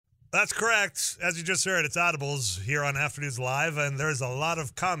That's correct. As you just heard, it's Audibles here on Afternoons Live, and there's a lot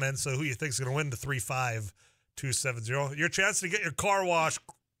of comments. So who you think is going to win the 35270? Your chance to get your car wash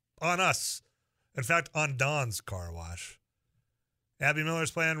on us. In fact, on Don's car wash. Abby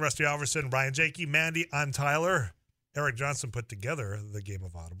Miller's playing, Rusty Alverson, Brian Jakey, Mandy, I'm Tyler. Eric Johnson put together the game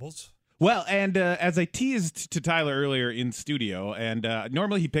of Audibles. Well, and as I teased to Tyler earlier in studio, and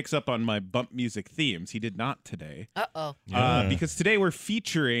normally he picks up on my bump music themes. He did not today. Uh-oh. Because today we're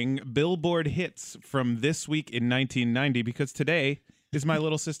featuring Billboard hits from this week in 1990, because today is my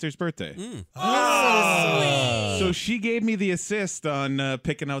little sister's birthday. Oh, so she gave me the assist on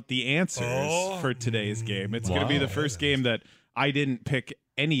picking out the answers for today's game. It's going to be the first game that I didn't pick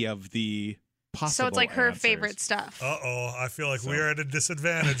any of the possible So it's like her answers. favorite stuff. I feel like we are at a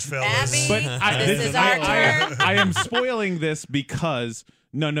disadvantage, fellas. Abby, this is our turn. I am spoiling this because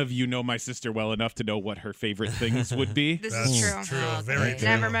none of you know my sister well enough to know what her favorite things would be. This is true. Very true.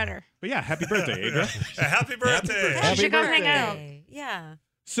 Never met her. But yeah, happy birthday, Adra. Happy birthday. You should go hang out. Yeah.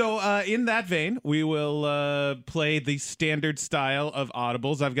 So in that vein, we will play the standard style of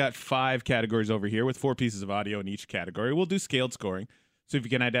Audibles. I've got 5 categories over here with 4 pieces of audio in each category. We'll do scaled scoring. So if you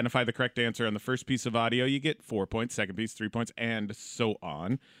can identify the correct answer on the first piece of audio, you get 4 points, second piece, 3 points, and so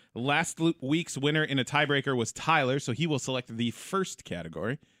on. Last week's winner in a tiebreaker was Tyler, so he will select the first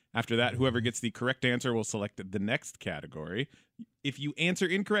category. After that, whoever gets the correct answer will select the next category. If you answer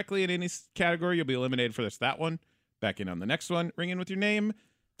incorrectly in any category, you'll be eliminated for that one. Back in on the next one. Ring in with your name.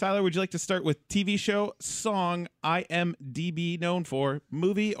 Tyler, would you like to start with TV show, song, IMDb known for,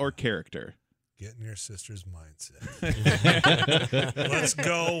 movie, or character? Get in your sister's mindset. Let's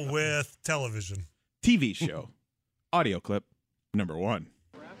go with television. TV show. Audio clip number 1.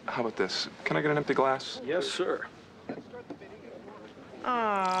 How about this? Can I get an empty glass? Yes, sir.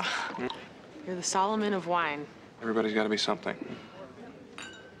 You're the Solomon of wine. Everybody's got to be something.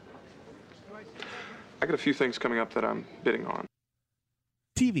 I got a few things coming up that I'm bidding on.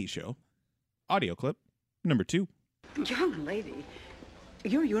 TV show. Audio clip number 2. Young lady,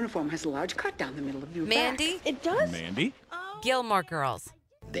 your uniform has a large cut down the middle of your Mandy? back. It does? Mandy. Gilmore Girls.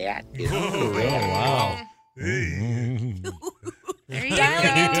 That is wow. There you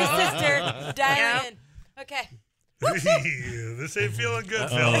Dialing in go. to sister. Dialing in. Okay. This ain't feeling good,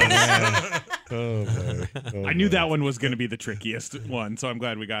 fellas. I knew that one was going to be the trickiest one, so I'm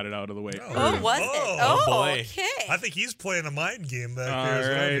glad we got it out of the way. Oh, was it? Oh, boy. Okay. I think he's playing a mind game back All there. Is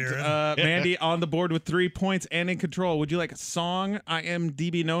what I'm right, hearing. Mandy on the board with 3 points and in control. Would you like a song,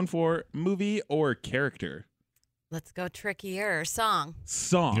 IMDb known for, movie, or character? Let's go trickier. Song.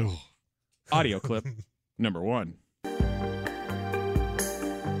 Song. Audio clip number 1.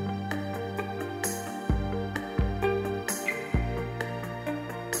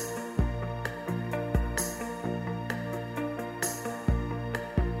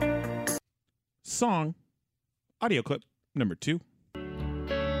 Song. Audio clip number 2.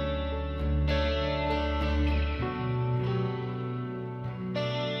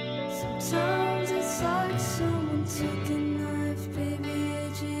 Sometimes it's like someone took a knife,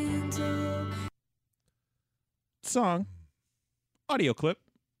 baby, gentle. Song. Audio clip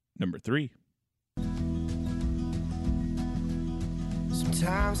number 3.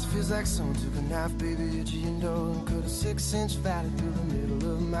 Sometimes it feels like someone took a knife, baby, edgy and dull, and cut a 6-inch valley through the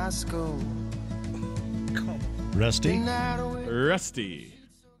middle of my skull. Rusty. Rusty.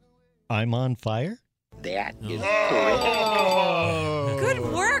 I'm on fire. That is Good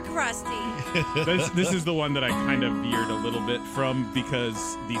work, Rusty. This is the one that I kind of veered a little bit from,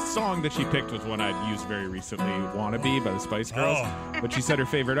 because the song that she picked was one I'd used very recently, Wannabe by the Spice Girls. But she said her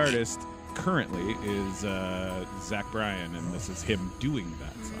favorite artist currently is Zach Bryan, and this is him doing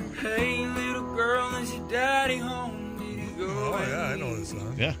that song. Hey, little girl, is your daddy home? Did he go? Oh, yeah, I know this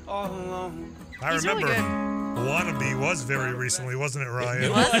song. Yeah. All alone. I He's remember really good. Wannabe was very recently, wasn't it,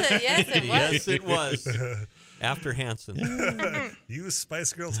 Ryan? Was it? Yes, it was. Yes, it was. After Hanson. You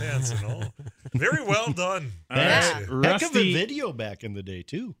Spice Girls Hanson. Oh, very well done. Yeah. Heck of a Rusty video back in the day,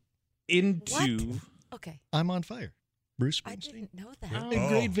 too. into Okay. I'm on fire. Bruce I Springsteen. didn't know that. A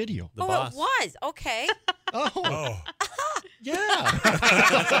great video. The Oh, boss. it was. Okay. Oh, Oh, yeah.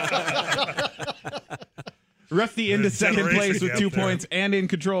 Rusty into There's a second place generation with 2 gap there. points and in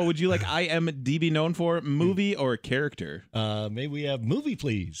control. Would you like IMDb known for, movie, or character? May we have movie,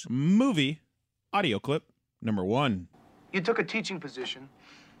 please? Movie. Audio clip number 1. You took a teaching position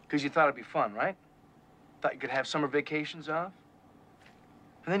because you thought it'd be fun, right? Thought you could have summer vacations off?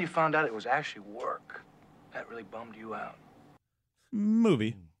 And then you found out it was actually work. That really bummed you out.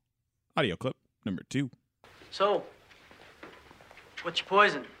 Movie. Audio clip number 2. So, what's your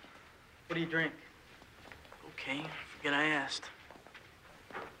poison? What do you drink? Okay, forget I asked.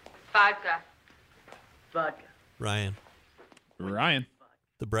 Vodka. Vodka. Ryan. Ryan.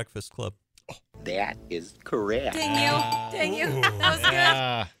 The Breakfast Club. That is correct. Dang you. Dang you.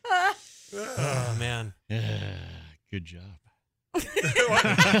 That was good. Oh, man. Good job. Are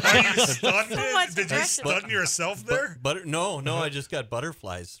you stunned? So much Did you aggression. stun yourself there? No, I just got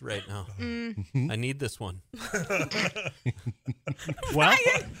butterflies right now. I need this one. Well,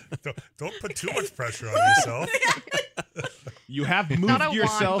 Don't put too much pressure on yourself. you have moved Not a want,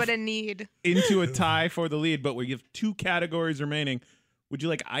 yourself but a need. into a tie for the lead, but we have 2 categories remaining. Would you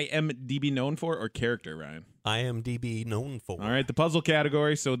like IMDb known for or character, Ryan? IMDb known for. All right, the puzzle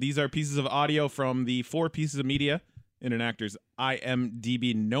category. So these are pieces of audio from the 4 pieces of media in an actor's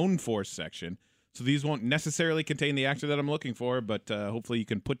IMDb known for section. So these won't necessarily contain the actor that I'm looking for, but hopefully you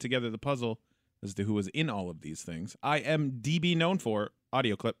can put together the puzzle as to who was in all of these things. IMDb known for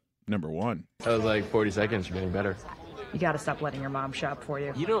audio clip number 1. That was like 40 seconds for getting better. You gotta stop letting your mom shop for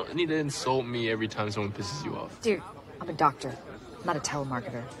you. You don't need to insult me every time someone pisses you off. Dude, I'm a doctor, not a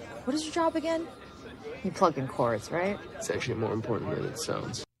telemarketer. What is your job again? You plug in cords, right? It's actually more important than it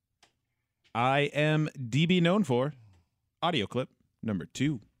sounds. IMDb known for audio clip number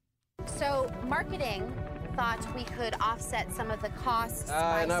 2. So marketing thought we could offset some of the costs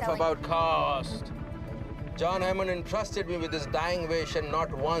by Enough selling... about cost. John Hammond entrusted me with his dying wish, and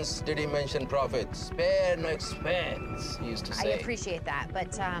not once did he mention profit. Spare no expense, he used to I say. appreciate that,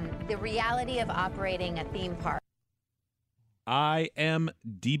 but the reality of operating a theme park.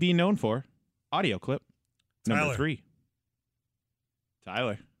 IMDb known for audio clip number Tyler. 3.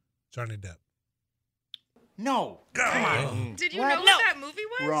 Tyler. Johnny Depp. No. Come on. Did you know what that movie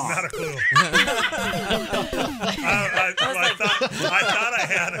was? Wrong. Not a clue. I thought I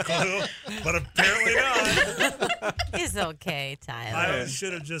had a clue, but apparently not. It's okay, Tyler. I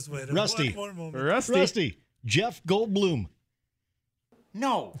should have just waited Rusty. one more moment. Rusty. Jeff Goldblum.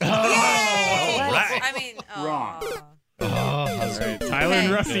 No. I mean, Wrong. All right, Tyler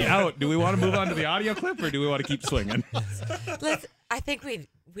and Rusty out. Do we want to move on to the audio clip, or do we want to keep swinging? I think we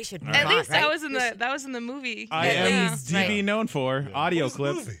should. At move least on, right? that was in the movie. IMDb Right. known for audio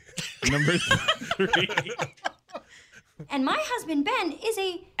clip number 3. And my husband Ben is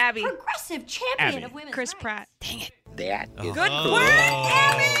a Abby. progressive champion Abby. of women's Chris rights. Pratt. Dang it. That is Good work,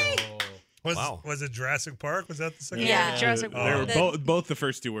 Abby. Was it Jurassic Park? Was that the second Yeah, one? Jurassic They were World. both the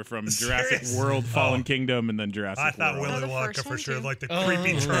first 2 were from Jurassic Serious? World, Fallen Kingdom, and then Jurassic I thought World. Willy the Wonka first for one, sure, too. like the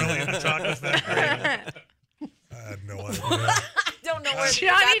creepy Charlie in the chocolate factory. I had no idea. I don't know where you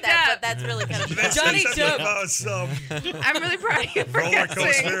Johnny got that, Depp. but that's really kind of They said Johnny something Depp. about some I'm really proud of you for roller guessing.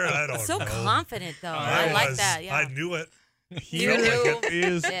 coaster. I don't So know. confident though. I like was. that. Yeah. I knew it. Here knew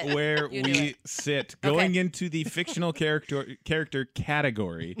is it. where You knew we it. sit. Okay. Going into the fictional character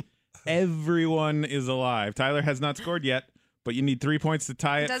category, everyone is alive. Tyler has not scored yet, but you need 3 points to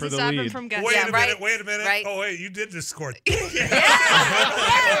tie it Doesn't for the stop lead. him from guessing. Wait Yeah, a right. minute. Wait a minute. Right. Oh wait, you did just score. So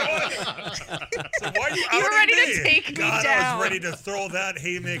why are you You were outing ready me? to take me God, I down. was ready to throw that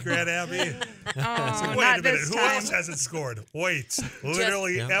haymaker at Abby. Oh, Wait a not minute. this Who time. else hasn't scored? Wait,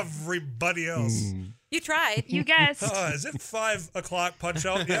 literally everybody else. You tried. You guessed. Is it 5 o'clock punch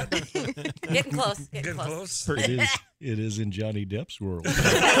out yet? Getting close. Getting Getting close. close. It is in Johnny Depp's world.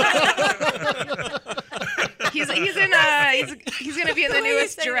 He's gonna be in the The way you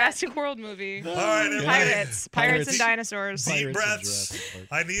newest say that. Jurassic World movie. All right, everybody. Pirates and dinosaurs. Deep Pirates breaths. of Jurassic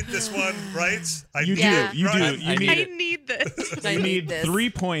I need this one, right? You do. Yeah. You do. Right? You I need, need this. I you need this. 3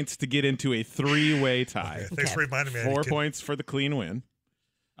 points to get into a 3-way tie. Okay, thanks for reminding me. I 4 can- points for the clean win.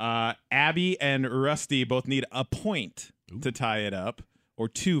 Abby and Rusty both need a point to tie it up, or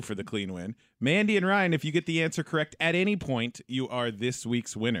 2 for the clean win. Mandy and Ryan, if you get the answer correct at any point, you are this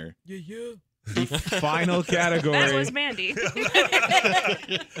week's winner. Yeah. The final category That was Mandy.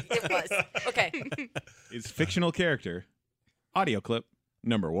 It was. Okay. is fictional character audio clip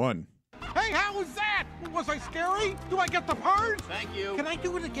number 1. Hey, how was that? Was I scary? Do I get the part? Thank you. Can I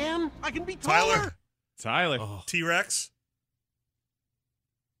do it again? I can be taller. Tyler. T-Rex.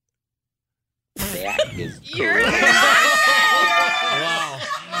 That is You're correct. Wow.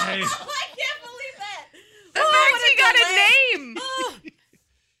 I can't believe that. The fact he got a name. Oh.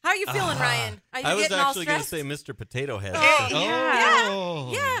 How are you feeling, Ryan? Are you I was getting all actually going to stressed? say Mr. Potato Head.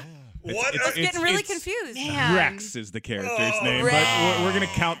 Yeah. What? I was getting really it's confused. Man. Rex is the character's Oh, name, Rex. but we're going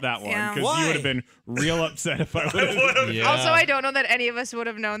to count that one Yeah. because you would have Why? been real upset if I would have. Yeah. Also, I don't know that any of us would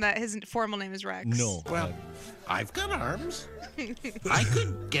have known that his formal name is Rex. No. Well, I've got arms. I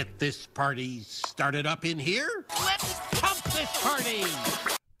could get this party started up in here. Let's pump this party.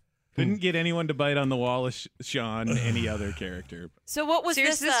 Couldn't get anyone to bite on the wall as Sean, any other character. So what was So your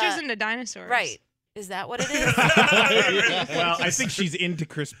this? sister's into dinosaurs. Right. Is that what it is? Well, I think she's into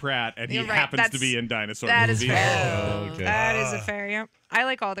Chris Pratt, and he You're right. happens to be in dinosaur That is movies. fair. Oh, okay. That is a fair. Yep. I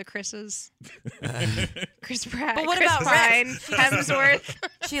like all the Chris's. Chris Pratt. But what Chris about Pine, Rex? Hemsworth.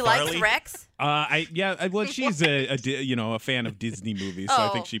 She likes Farley? Rex. Well, she's a fan of Disney movies, so I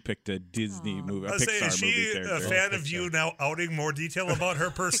think Oh. she picked a Disney movie, a I was saying, Pixar is movie she character. a fan of you now outing more detail about her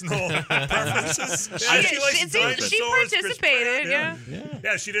personal preferences? She participated, yeah.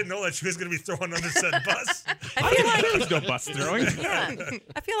 Yeah, she didn't know that she was going to be thrown under said bus. I feel like There's no bus throwing. yeah.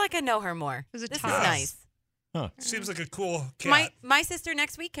 I feel like I know her more. was a This is toss. nice. Seems like a cool cat. My sister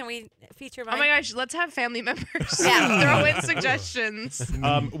next week. Can we feature mine? Oh my gosh, let's have family members Yeah. throw in suggestions.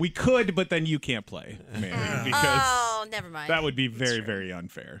 We could, but then you can't play, Mary, because Oh, never mind. that would be very, very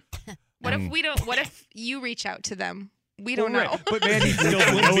unfair. What if we don't? What if you reach out to them? We don't know. But Mandy still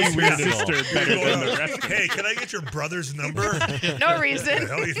Wouldn't be knows weird your at all. sister better than the rest of us. Hey, can I get your brother's number? No reason. What the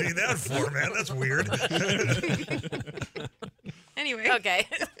hell do you need that for, man? That's weird. Anyway. Okay.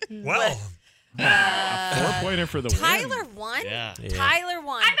 Well, 4-pointer for the win. Tyler won. Yeah. Tyler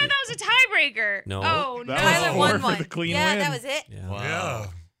won. I thought that was a tiebreaker. No. Oh no. That was Tyler four won for one. the clean yeah, win. that was it. yeah. Wow.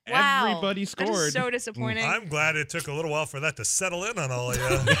 Everybody That is scored. so disappointing. I'm glad it took a little while for that to settle in on all of you.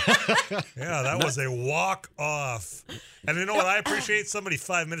 Yeah, that was a walk off. And you know what I appreciate? Somebody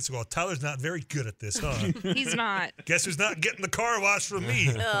 5 minutes ago, Tyler's not very good at this, huh? He's not. Guess who's not getting the car washed from me?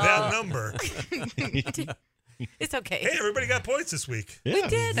 That number. It's okay. Hey, everybody got points this week. Yeah.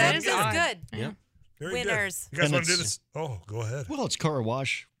 Did That that is is odd. good. Yeah. Very Winners. good. You guys And want to do it's- this? Oh, go ahead. Well, it's car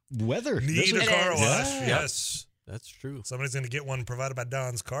wash weather. Need This a is- car is. wash. Yeah. Yes. That's true. Somebody's going to get one provided by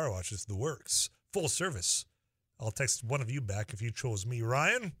Don's Car Wash. It's the works. Full service. I'll text one of you back if you chose me.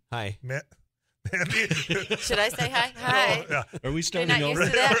 Ryan? Hi. Mandy? Should I say hi? Hi. Oh, yeah. Are we You're starting not over?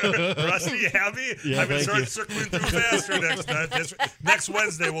 used to that. Rusty, you happy? Yeah, I've been thank you. circling through faster next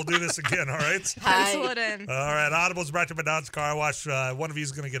Wednesday. We'll do this again, all right? Pencil it in. All right, Audibles brought to you by Don's Car Wash. One of you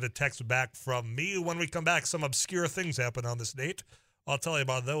is going to get a text back from me. When we come back, some obscure things happen on this date. I'll tell you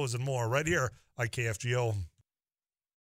about those and more right here on KFGO.